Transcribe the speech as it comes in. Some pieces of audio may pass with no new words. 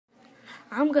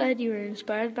I'm glad you were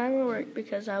inspired by my work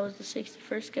because I was the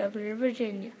 61st governor of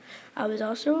Virginia. I was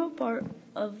also a part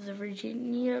of the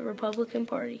Virginia Republican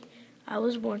Party. I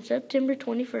was born September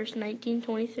 21st,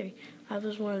 1923. I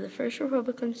was one of the first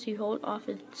Republicans to hold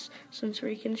office since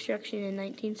Reconstruction in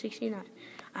 1969.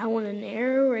 I won a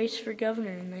narrow race for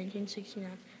governor in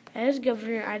 1969. As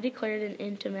governor, I declared an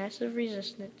end to massive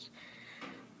resistance.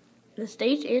 The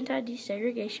state's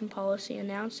anti-desegregation policy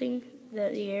announcing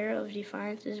that the era of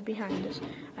defiance is behind us.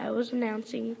 I was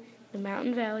announcing the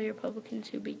Mountain Valley Republicans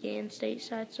who began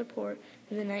stateside support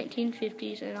in the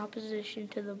 1950s in opposition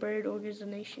to the Byrd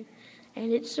Organization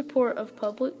and its support of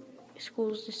public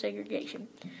schools desegregation.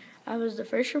 I was the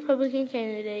first Republican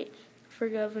candidate for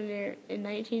governor in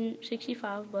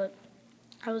 1965, but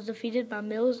I was defeated by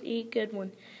Mills E.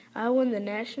 Goodwin. I won the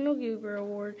National Goober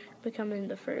Award, becoming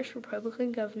the first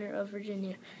Republican governor of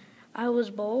Virginia. I was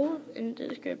bold and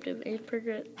descriptive in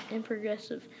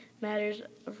progressive matters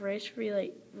of race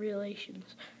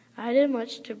relations. I did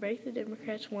much to break the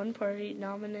Democrats' one-party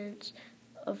dominance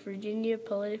of Virginia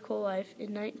political life.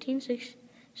 In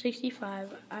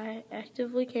 1965, I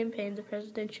actively campaigned the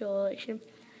presidential election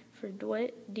for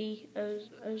Dwight D.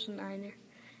 Eisenhower.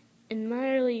 In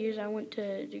my early years, I went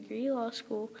to degree law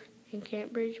school in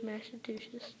Cambridge,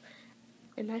 Massachusetts.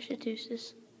 In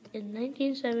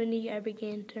 1970, I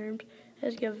began terms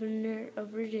as governor of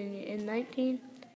Virginia. In 19